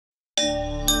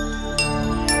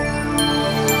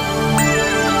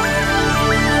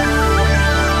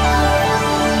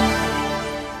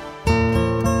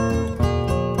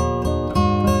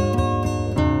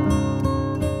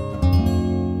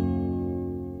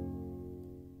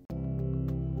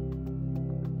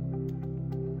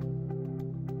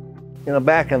You know,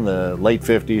 back in the late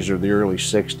 50s or the early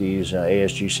 60s,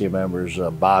 ASGC members,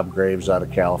 Bob Graves out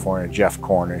of California, Jeff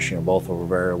Cornish, both were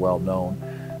very well known.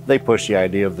 They pushed the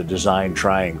idea of the design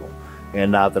triangle.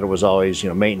 And not that it was always,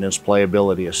 maintenance,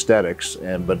 playability, aesthetics,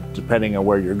 but depending on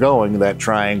where you're going, that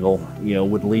triangle,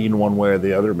 would lean one way or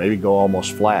the other, maybe go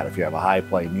almost flat. If you have a high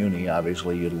play muni,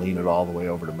 obviously you'd lean it all the way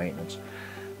over to maintenance.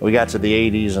 We got to the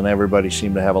 80s and everybody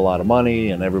seemed to have a lot of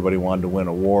money and everybody wanted to win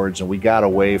awards, and we got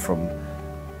away from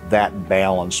that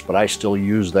balance, but I still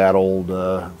use that old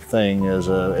thing as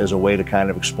a way to kind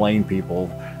of explain people,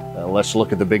 let's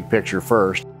look at the big picture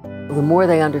first. The more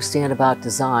they understand about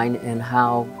design and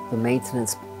how the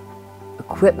maintenance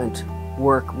equipment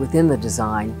work within the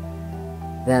design,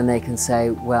 then they can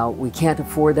say, well, we can't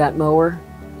afford that mower,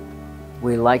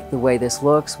 we like the way this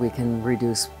looks, we can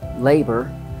reduce labor.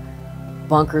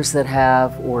 Bunkers that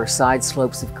have, or side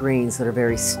slopes of greens that are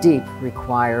very steep,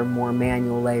 require more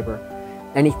manual labor.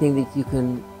 Anything that you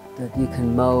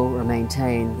can mow or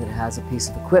maintain that has a piece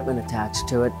of equipment attached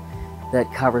to it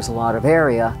that covers a lot of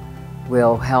area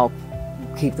will help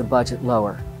keep the budget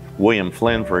lower. William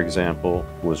Flynn, for example,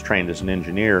 was trained as an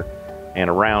engineer, and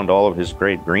around all of his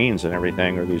great greens and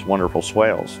everything are these wonderful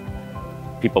swales.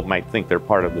 People might think they're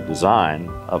part of the design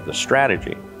of the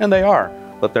strategy, and they are,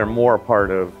 but they're more a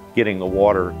part of getting the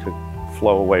water to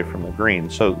flow away from the green.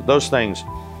 So those things,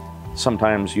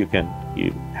 sometimes you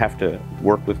have to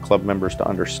work with club members to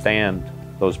understand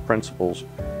those principles,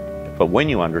 but when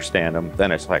you understand them,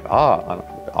 then it's like,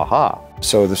 aha.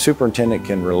 So the superintendent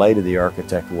can relay to the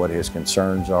architect what his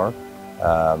concerns are,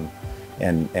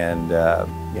 and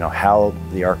how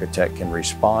the architect can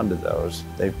respond to those.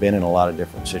 They've been in a lot of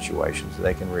different situations.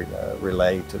 They can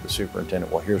relay to the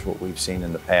superintendent, well, here's what we've seen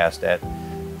in the past at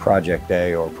Project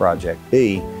A or Project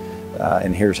B,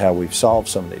 and here's how we've solved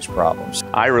some of these problems.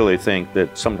 I really think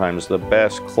that sometimes the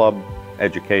best club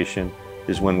education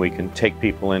is when we can take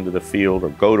people into the field or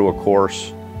go to a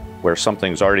course where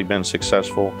something's already been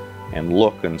successful and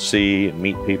look and see and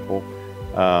meet people.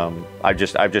 I've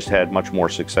just had much more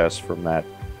success from that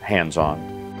hands-on.